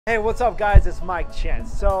Hey, what's up guys? It's Mikexingchen.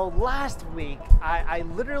 So last week, I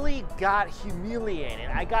literally got humiliated.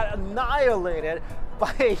 I got annihilated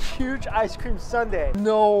by a huge ice cream sundae.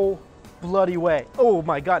 No bloody way. Oh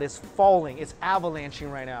my God, it's falling. It's avalanching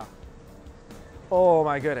right now. Oh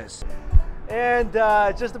my goodness. And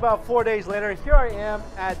just about 4 days later, here I am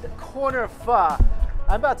at the corner of Pho.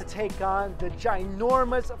 I'm about to take on the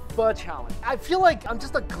ginormous Pho challenge. I feel like I'm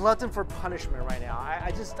just a glutton for punishment right now.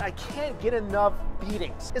 I can't get enough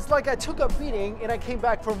beatings. It's like I took a beating and I came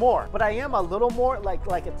back for more. But I am a little more, like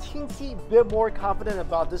a teensy bit more confident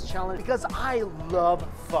about this challenge because I love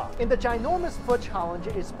Pho. And the ginormous Pho challenge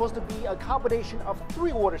is supposed to be a combination of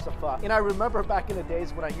 3 orders of Pho. And I remember back in the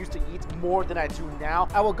days when I used to eat more than I do now,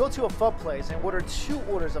 I will go to a Pho place and order 2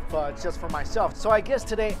 orders of Pho just for myself. So I guess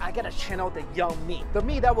today I gotta channel the young me. The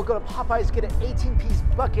me that will go to Popeyes, get an 18-piece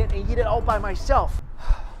bucket and eat it all by myself.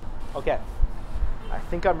 Okay, I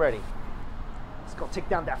think I'm ready. Let's go take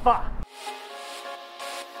down that Pho.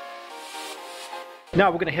 Now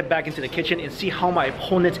we're gonna head back into the kitchen and see how my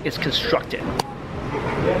opponent is constructed. All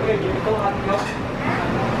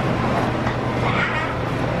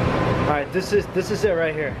right, this is it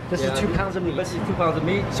right here. This is 2 pounds of meat. This is 2 pounds of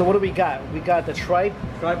meat. So what do we got? We got the tripe,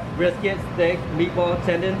 brisket, steak, meatball,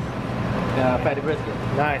 tendons, fatty brisket.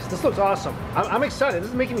 Nice. This looks awesome. I'm excited. This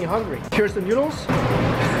is making me hungry. Here's the noodles.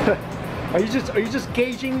 Are you just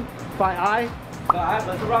gauging by eye?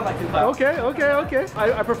 It's around like 2 pounds. Okay.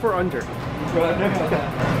 I prefer under.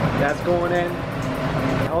 That's going in.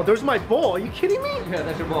 Oh, there's my bowl. Are you kidding me? Yeah,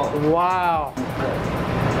 that's your bowl. Wow.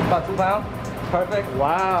 About 2 pounds. Perfect.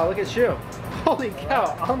 Wow, look at you. Holy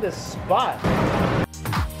cow, on the spot.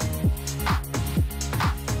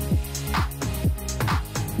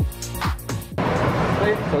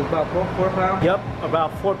 So it's about 4 pounds? Yep,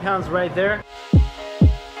 about 4 pounds right there.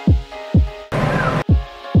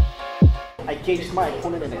 I gauged my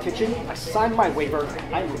opponent in the kitchen. I signed my waiver.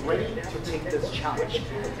 I'm ready to take this challenge.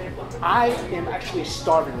 I am actually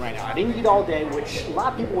starving right now. I didn't eat all day, which a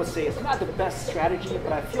lot of people would say is not the best strategy,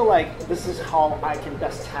 but I feel like this is how I can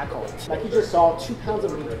best tackle it. Like you just saw, 2 pounds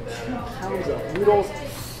of meat, 2 pounds of noodles.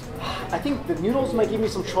 I think the noodles might give me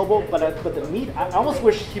some trouble, but the meat, I almost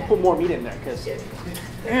wish he put more meat in there because,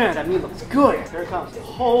 man, that meat looks good. There it comes.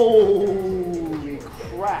 Holy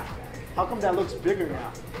crap. How come that looks bigger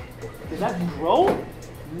now? Did that grow?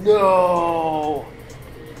 No.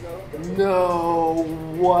 No.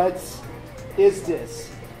 What is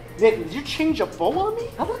this? Nick, did you change a bowl on me?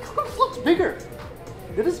 How come this looks bigger?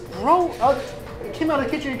 Did this grow? It came out of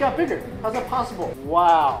the kitchen and got bigger. How's that possible?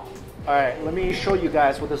 Wow. All right, let me show you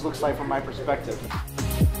guys what this looks like from my perspective.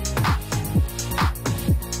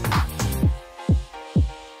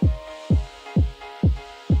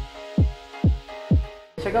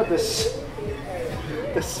 Check out this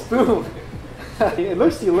spoon. It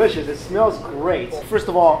looks delicious. It smells great. First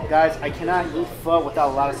of all, guys, I cannot eat Pho without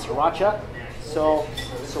a lot of sriracha. So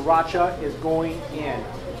sriracha is going in.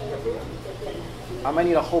 I might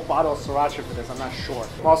need a whole bottle of sriracha for this. I'm not sure.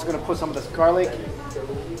 I'm also going to put some of this garlic,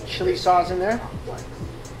 chili sauce in there.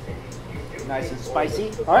 Nice and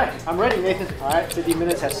spicy. All right, I'm ready, Nathan. All right, 50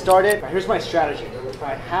 minutes has started. All right, here's my strategy.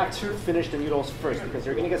 I have to finish the noodles first because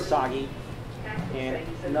they're going to get soggy. And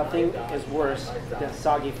nothing is worse than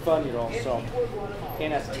soggy Pho noodles. So,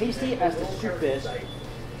 and as tasty as the soup is,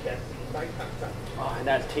 oh, and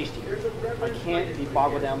that's tasty. I can't be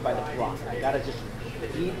boggled down by the broth. I gotta just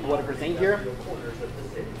eat whatever's in here.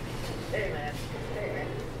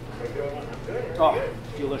 Oh,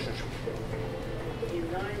 delicious.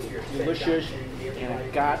 Delicious, and I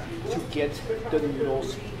got to get the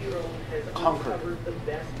noodles conquered.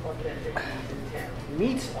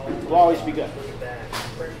 Meat will always be good.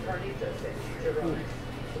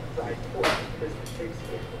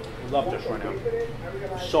 Love this right now.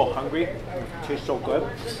 So hungry. Tastes so good.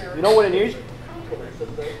 You know what it needs?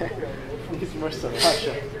 It needs more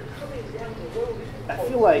sriracha. I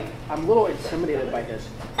feel like I'm a little intimidated by this.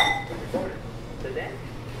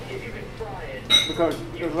 Because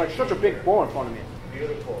there's like such a big bowl in front of me.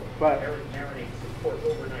 But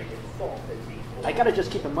I gotta just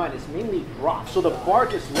keep in mind, it's mainly broth. So the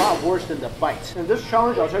bark is a lot worse than the bite. And this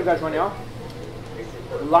challenge, I'll tell you guys right now,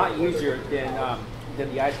 a lot easier than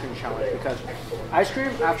the ice cream challenge. Because ice cream,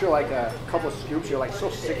 after like a couple of scoops, you're like so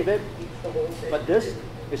sick of it. But this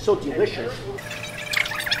is so delicious.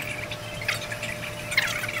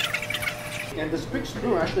 And this big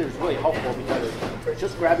spoon actually is really helpful because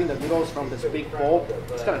just grabbing the noodles from this big bowl,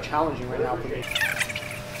 it's kind of challenging right now for me.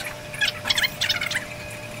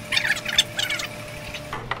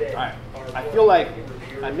 Alright, I feel like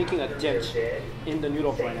I'm making a dent in the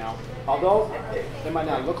noodles right now. Although it might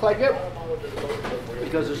not look like it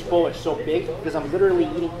because this bowl is so big, because I'm literally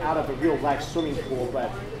eating out of a real life swimming pool,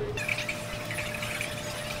 but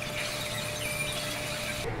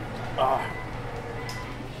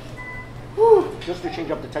just to change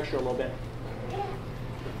up the texture a little bit.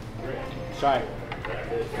 Sorry,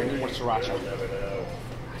 I need more sriracha.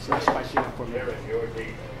 It's not spicy enough for me.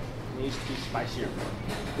 It needs to be spicier.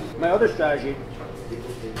 My other strategy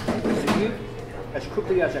is to eat as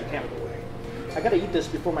quickly as I can. I gotta eat this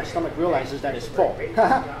before my stomach realizes that it's full.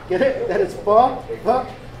 Get it? That it's full? Full?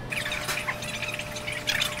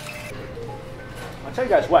 I'll tell you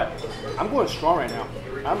guys what, I'm going strong right now.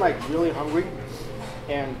 I'm like really hungry,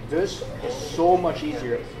 and this is so much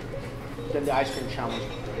easier than the ice cream challenge.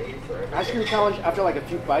 Ice cream challenge, after like a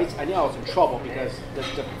few bites, I knew I was in trouble because the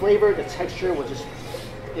flavor, the texture was just,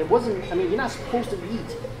 it wasn't, I mean, you're not supposed to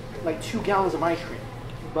eat like 2 gallons of ice cream,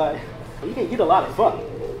 but you can eat a lot of fun.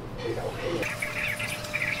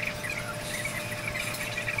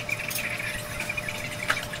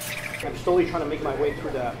 I'm slowly trying to make my way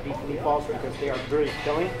through the beef meatballs because they are very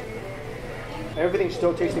filling. Everything's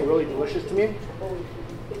still tasting really delicious to me.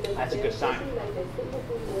 That's a good sign.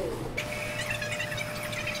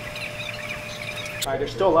 Alright,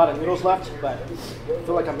 there's still a lot of noodles left, but I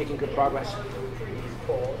feel like I'm making good progress.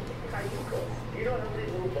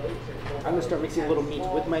 I'm going to start mixing a little meat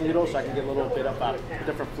with my noodles so I can get a little bit of a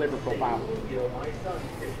different flavor profile.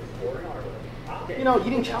 You know,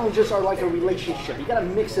 eating challenges are like a relationship. You gotta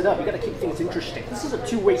mix it up. You gotta keep things interesting. This is a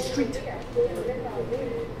two-way street.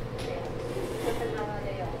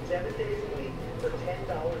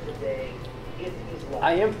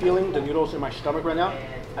 I am feeling the noodles in my stomach right now.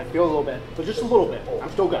 I feel a little bit, but just a little bit. I'm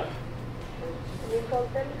still good.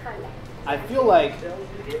 I feel like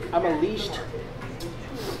I'm at least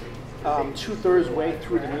 2/3 way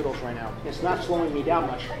through the noodles right now. It's not slowing me down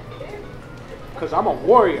much because I'm a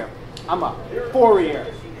warrior. I'm a warrior.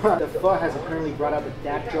 The pho has apparently brought out the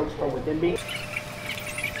dad jokes from within me.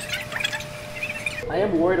 I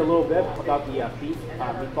am worried a little bit about the beef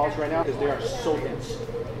meatballs right now because they are so dense.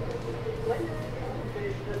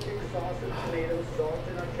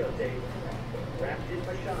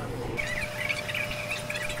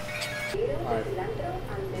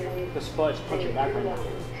 Alright. This pho is punching back right now.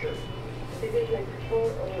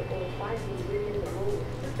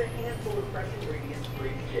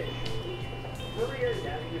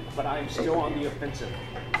 But I am still on the offensive.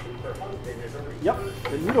 Yep,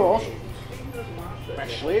 the noodles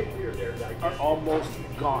actually are almost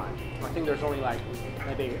gone. I think there's only like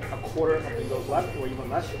maybe a quarter of the noodles left, or even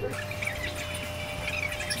less.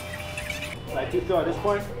 But I do feel at this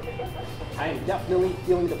point, I am definitely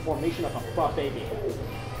feeling the formation of a pho baby.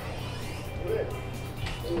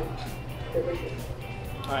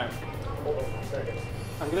 Alright.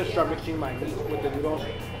 I'm going to start mixing my meat with the noodles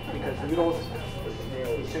because the noodles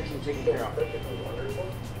is essentially taken care of.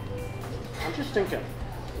 I'm just thinking,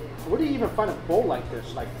 where do you even find a bowl like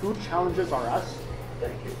this? Like, food challenges are us.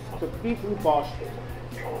 The beef meatballs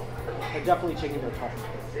are definitely taking their toll.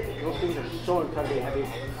 Those things are so incredibly heavy,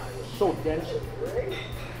 so dense.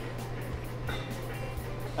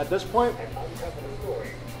 At this point,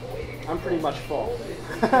 I'm pretty much full.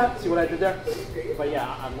 See what I did there? But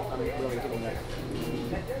yeah, I'm really getting there.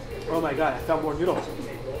 Oh my god, I found more noodles.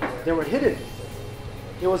 They were hidden.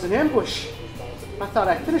 It was an ambush. I thought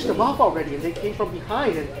I finished them off already and they came from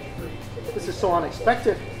behind, and this is so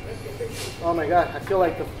unexpected. Oh my god, I feel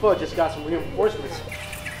like the pho just got some reinforcements.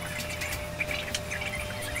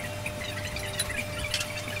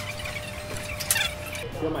 I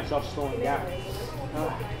feel myself slowing down.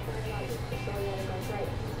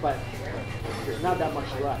 But there's not that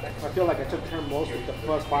much left. I feel like I took care of most with the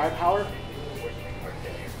pho's firepower.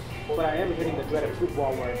 But I am hitting the dreaded food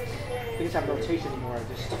wall where things have no taste anymore. I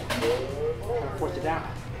just kind of forced it down.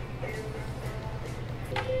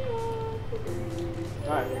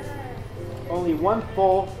 Alright. Only one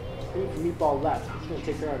full beef meatball left. I'm just going to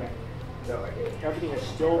take care of it. Everything is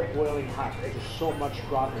still boiling hot. There's just so much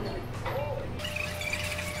broth in it.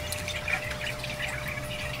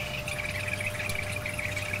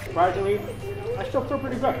 Surprisingly, I still feel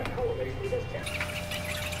pretty good.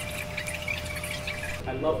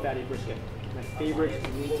 I love fatty brisket. My favorite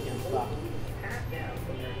meat in pho.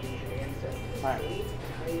 Alright.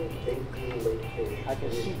 I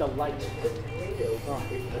can see the light. Oh.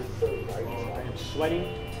 I am sweating.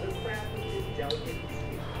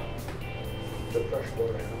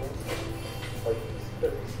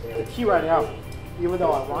 The key right now even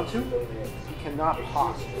though I want to, you cannot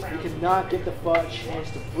pause. You cannot give the pho a chance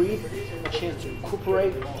to breathe, a chance to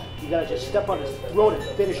recuperate. You gotta just step on his throat and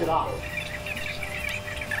finish it off.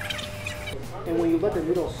 And when you let the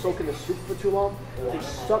noodles soak in the soup for too long, they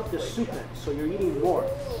suck the soup in, so you're eating more.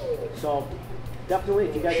 So definitely,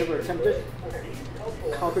 if you guys ever attempt it,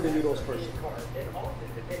 conquer the noodles first.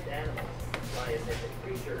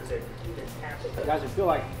 Guys, I feel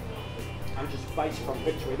like I'm just bites from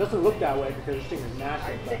victory. It doesn't look that way because this thing is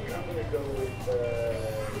massive.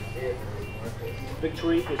 But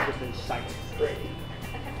victory is within sight.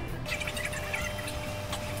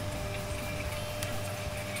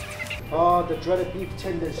 Oh, the dreaded beef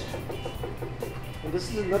tendons. And this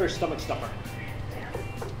is another stomach stuffer.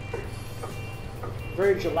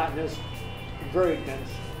 Very gelatinous, very dense,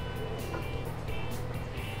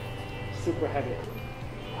 super heavy.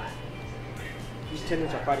 These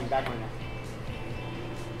tendons are fighting back right now.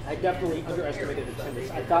 I definitely underestimated the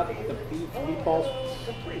tendons. I thought the beef meatballs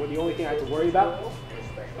were the only thing I had to worry about.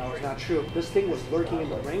 That was not true. This thing was lurking in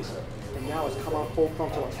the rings, and now it's come on full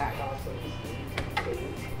frontal attack.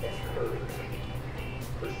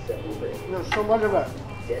 There's so much of it.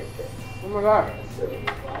 Oh my god.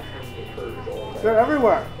 They're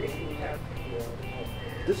everywhere.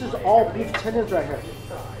 This is all beef tendons right here.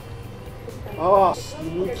 Oh,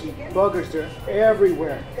 sneaky buggers. They're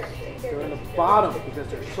everywhere. They're in the bottom because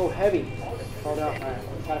they're so heavy. Hold up. Alright,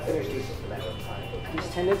 I gotta finish these. These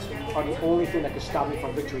tendons are the only thing that can stop me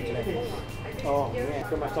from victory today. Oh man, I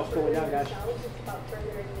feel myself going down, guys.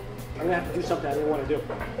 I'm gonna have to do something I didn't want to do.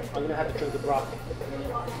 I'm gonna have to drink the broth.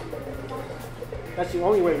 That's the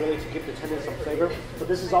only way really to give the tendons some flavor. But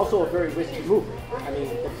this is also a very risky move. I mean,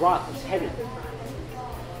 the broth is heavy.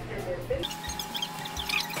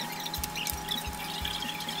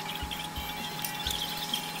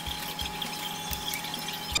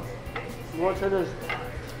 More tendons.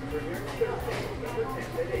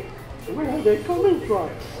 Where are they coming from?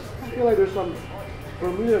 I feel like there's some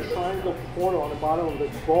Bermuda Triangle portal on the bottom of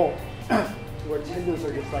this bowl where tendons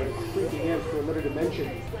are just like creeping in through another dimension.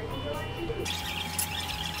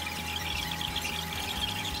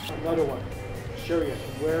 Another one. Curious,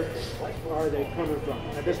 where are they coming from?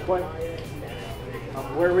 At this point,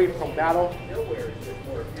 I'm weary from battle.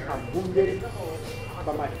 I'm wounded,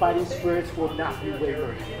 but my fighting spirits will not be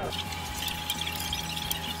wavered.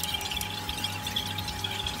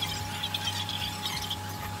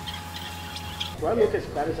 Do I look as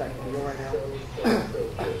bad as I feel right now?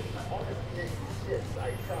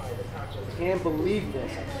 Can't believe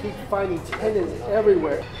this. I keep finding tendons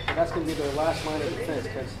everywhere. And that's going to be their last line of defense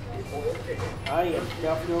because I am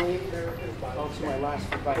definitely on to my last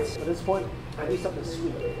few bites. At this point, I need something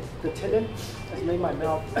sweet. The tendon has made my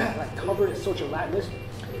mouth like covered in so gelatinous.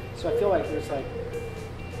 So I feel like there's like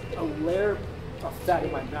a layer of fat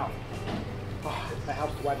in my mouth. Oh, that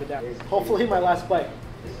helps to wipe it down. Hopefully my last bite.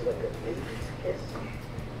 It's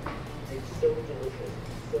so delicious,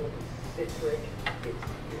 so citric, it's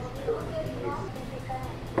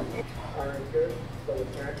character, so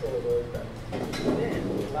it's natural as well.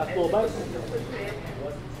 Last little bite.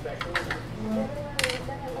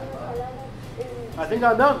 I think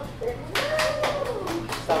I'm done.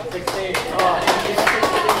 Stop 16.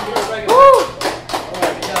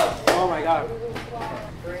 Oh my god.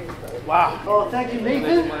 Wow. Oh, thank you,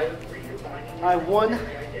 Nathan. I won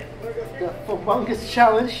the humongous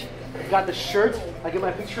challenge. I got the shirt. I get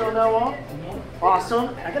my picture on that wall.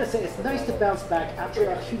 Awesome. I gotta say, it's nice to bounce back after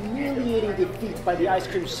a humiliating defeat by the ice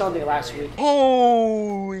cream sundae last week.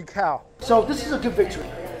 Holy cow. So this is a good victory.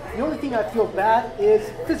 The only thing I feel bad is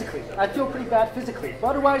physically. I feel pretty bad physically.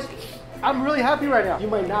 But otherwise, I'm really happy right now. You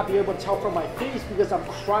might not be able to tell from my face because I'm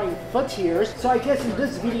crying for tears. So I guess in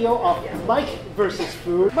this video of Mike versus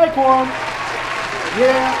food, Mike won.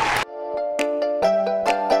 Yeah.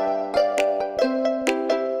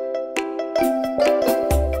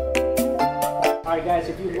 Alright guys,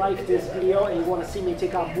 if you like this video and you want to see me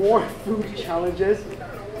take on more food challenges,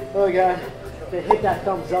 oh god, then hit that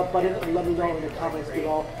thumbs up button and let me know in the comments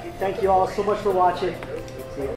below. Thank you all so much for watching.